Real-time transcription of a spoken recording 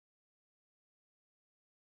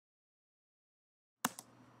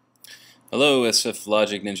Hello,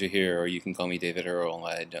 sflogicninja here, or you can call me David Earl,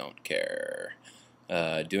 I don't care.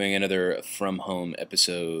 Doing another from home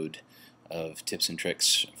episode of tips and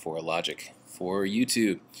tricks for Logic for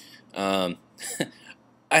YouTube. I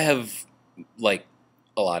have like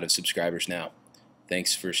a lot of subscribers now.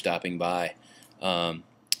 Thanks for stopping by.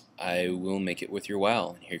 I will make it worth your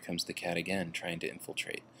while. And here comes the cat again, trying to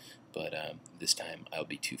infiltrate. But this time I'll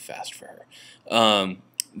be too fast for her.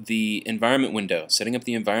 The environment window, setting up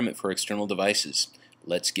the environment for external devices.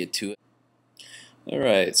 Let's get to it.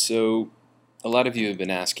 Alright, so a lot of you have been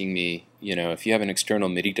asking me, if you have an external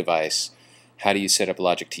Midi device, how do you set up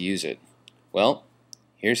Logic to use it? Well,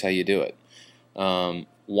 here's how you do it.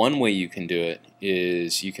 One way you can do it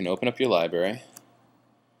is you can open up your library,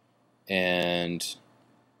 and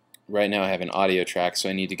right now I have an audio track, so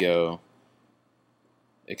I need to go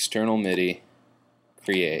external Midi,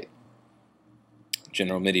 create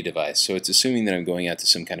general Midi device. So it's assuming that I'm going out to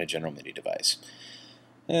some kind of general Midi device.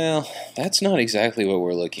 Well, that's not exactly what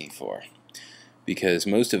we're looking for, because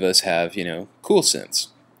most of us have, cool synths,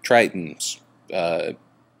 Tritons,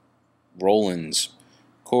 Rolands,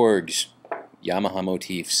 Korgs, Yamaha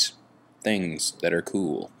motifs, things that are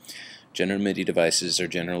cool. General Midi devices are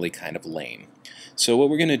generally kind of lame. So what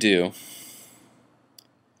we're going to do,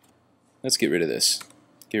 let's get rid of this.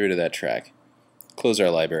 Get rid of that track. Close our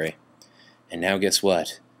library. And now guess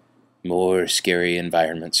what? More scary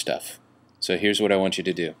environment stuff. So here's what I want you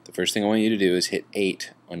to do. The first thing I want you to do is hit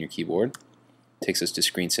 8 on your keyboard. It takes us to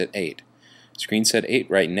screen set 8. Screen set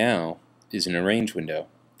 8 right now is an arrange window.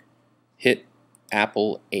 Hit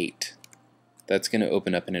Apple 8. That's going to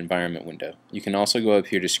open up an environment window. You can also go up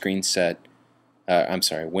here to screen set,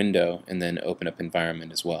 window, and then open up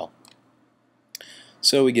environment as well.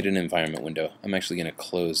 So we get an environment window. I'm actually going to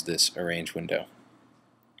close this arrange window.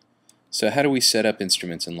 So how do we set up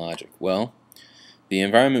instruments in Logic? Well, the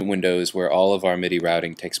environment window is where all of our Midi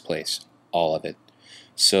routing takes place, all of it.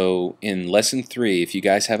 So in lesson 3, if you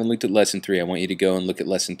guys haven't looked at lesson 3, I want you to go and look at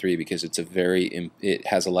lesson 3 because it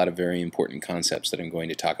has a lot of very important concepts that I'm going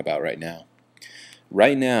to talk about right now.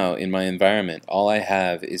 Right now in my environment, all I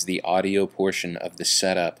have is the audio portion of the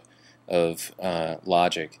setup of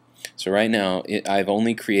Logic. So right now I've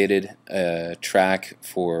only created a track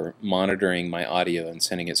for monitoring my audio and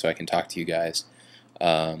sending it so I can talk to you guys.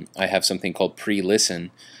 I have something called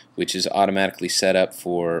pre-listen, which is automatically set up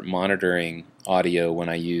for monitoring audio when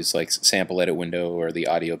I use like sample edit window or the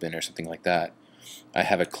audio bin or something like that. I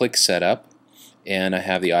have a click set up, and I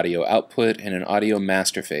have the audio output and an audio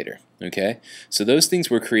master fader. Okay, so those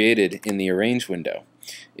things were created in the arrange window.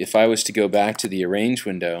 If I was to go back to the arrange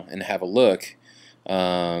window and have a look,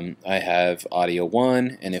 I have audio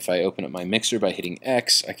 1, and if I open up my mixer by hitting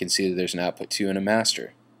X, I can see that there's an output 2 and a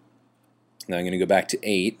master. Now I'm going to go back to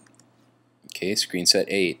 8, okay, screen set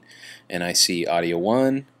 8, and I see audio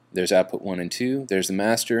 1, there's output 1 and 2, there's the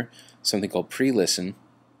master, something called pre-listen,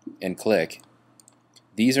 and click.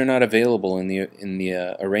 These are not available in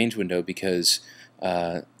the arrange window because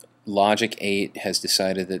Logic 8 has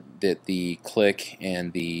decided that the click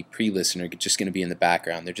and the pre-listen are just going to be in the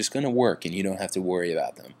background. They're just going to work and you don't have to worry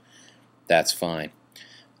about them. That's fine.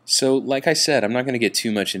 So like I said, I'm not going to get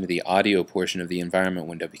too much into the audio portion of the environment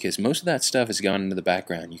window because most of that stuff has gone into the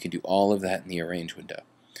background. You can do all of that in the arrange window.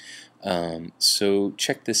 So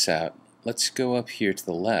check this out. Let's go up here to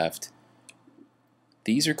the left.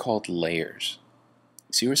 These are called layers.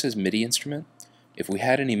 See where it says MIDI instrument? If we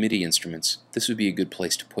had any MIDI instruments, this would be a good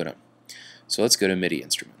place to put them. So let's go to MIDI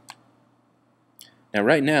instrument. Now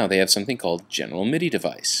right now they have something called general MIDI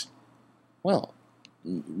device. Well,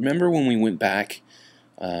 remember when we went back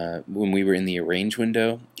when we were in the arrange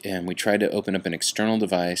window and we tried to open up an external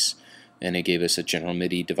device and it gave us a general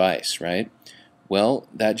MIDI device, right? Well,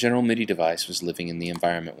 that general MIDI device was living in the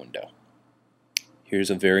environment window.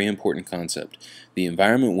 Here's a very important concept. The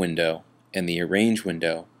environment window and the arrange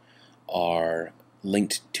window are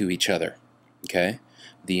linked to each other. Okay?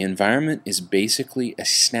 The environment is basically a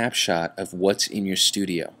snapshot of what's in your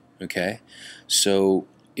studio. Okay? So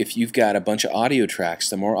if you've got a bunch of audio tracks,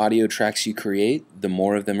 the more audio tracks you create, the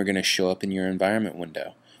more of them are going to show up in your environment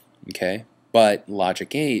window. Okay? But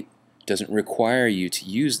Logic 8 doesn't require you to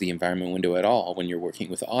use the environment window at all when you're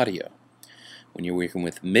working with audio. When you're working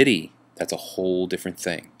with MIDI, that's a whole different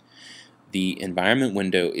thing. The environment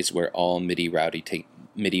window is where all MIDI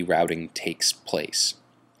routing takes place.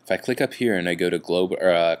 If I click up here and I go to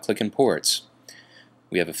click in ports,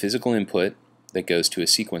 we have a physical input that goes to a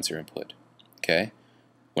sequencer input. Okay?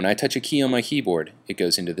 When I touch a key on my keyboard, it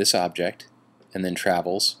goes into this object and then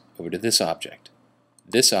travels over to this object.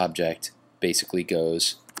 This object basically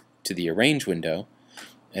goes to the arrange window,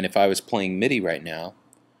 and if I was playing MIDI right now,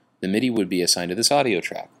 the MIDI would be assigned to this audio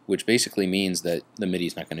track, which basically means that the MIDI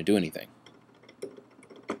is not going to do anything.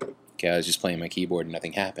 Okay, I was just playing my keyboard and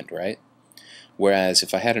nothing happened, right? Whereas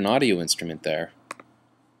if I had an audio instrument there,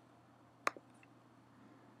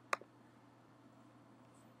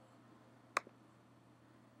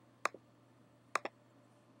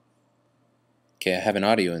 okay, I have an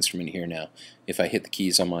audio instrument here now. If I hit the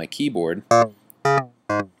keys on my keyboard,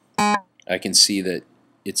 I can see that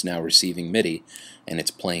it's now receiving MIDI and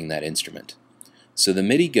it's playing that instrument. So the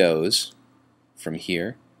MIDI goes from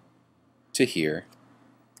here to here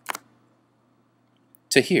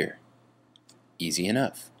to here. Easy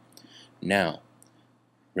enough. Now,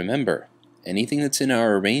 remember, anything that's in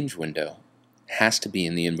our arrange window has to be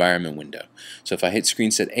in the environment window. So if I hit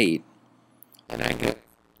screen set 8 and I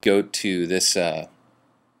go to this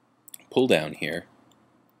pull down here,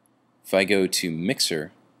 if I go to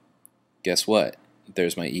mixer, guess what?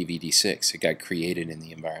 There's my EVD6. It got created in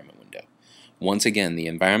the environment window. Once again, the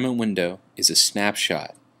environment window is a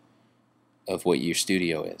snapshot of what your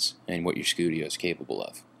studio is and what your studio is capable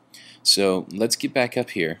of. So let's get back up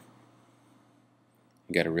here.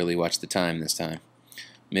 I've got to really watch the time this time.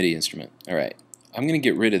 MIDI instrument. Alright, I'm going to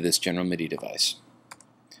get rid of this general MIDI device.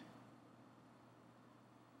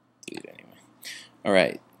 Delete it anyway.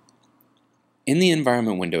 Alright, in the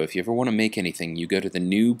environment window, if you ever want to make anything, you go to the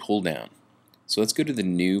new pull down. So let's go to the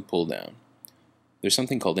new pull down. There's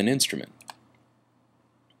something called an instrument.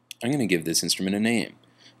 I'm going to give this instrument a name.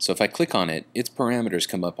 So if I click on it, its parameters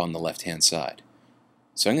come up on the left hand side.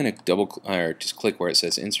 So I'm going to just click where it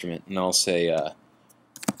says instrument, and I'll say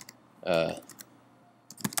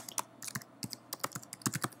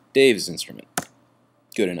Dave's instrument.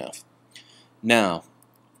 Good enough. Now,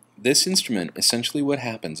 this instrument, essentially what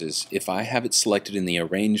happens is if I have it selected in the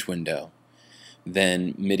arrange window,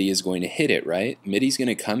 then MIDI is going to hit it, right? MIDI is going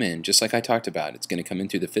to come in, just like I talked about. It's going to come in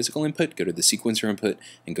through the physical input, go to the sequencer input,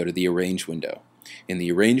 and go to the arrange window. In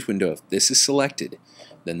the arrange window, if this is selected,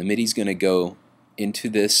 then the MIDI is going to go into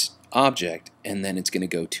this object, and then it's going to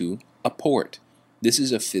go to a port. This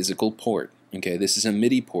is a physical port. Okay, this is a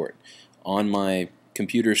MIDI port on my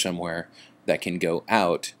computer somewhere that can go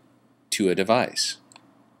out to a device.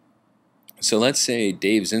 So let's say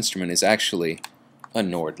Dave's instrument is actually a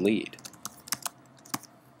Nord lead.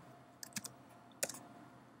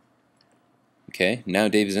 Okay, now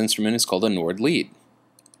Dave's instrument is called a Nord lead.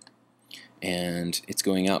 And it's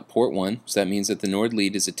going out port 1, so that means that the Nord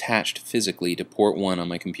lead is attached physically to port 1 on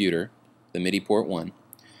my computer, the MIDI port 1,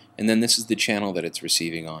 and then this is the channel that it's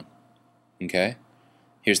receiving on. Okay?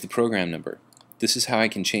 Here's the program number. This is how I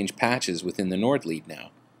can change patches within the Nord lead now.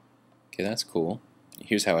 Okay, that's cool.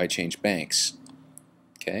 Here's how I change banks.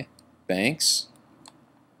 Okay, banks,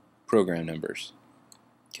 program numbers.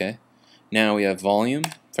 Okay, now we have volume.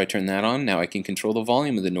 If I turn that on, now I can control the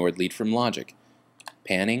volume of the Nord lead from Logic.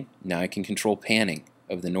 Panning, now I can control panning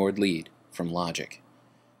of the Nord lead from Logic.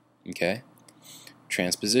 Okay,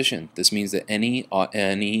 transposition. This means that any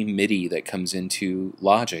MIDI that comes into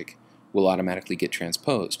Logic will automatically get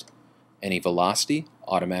transposed. Any velocity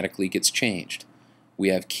automatically gets changed. We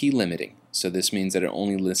have key limiting. So this means that it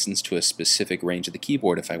only listens to a specific range of the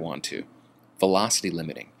keyboard if I want to. Velocity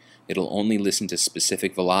limiting. It'll only listen to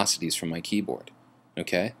specific velocities from my keyboard.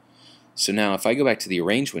 Okay? So now if I go back to the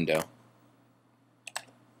arrange window,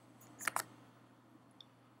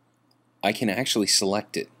 I can actually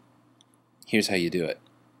select it. Here's how you do it.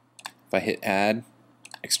 If I hit add,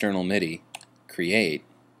 external MIDI, create,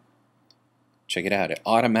 check it out, it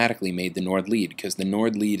automatically made the Nord lead because the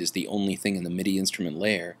Nord lead is the only thing in the MIDI instrument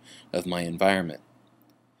layer of my environment.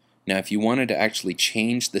 Now if you wanted to actually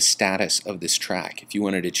change the status of this track, if you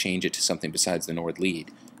wanted to change it to something besides the Nord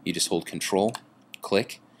lead, you just hold Control,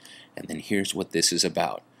 click, and then here's what this is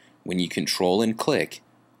about. When you control and click,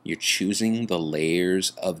 you're choosing the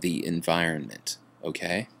layers of the environment.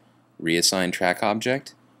 Okay? Reassign track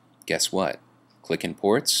object, guess what? Click in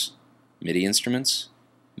ports, MIDI instruments,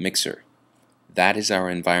 mixer. That is our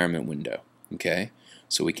environment window, okay?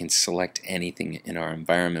 So we can select anything in our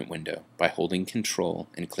environment window by holding Control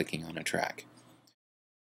and clicking on a track.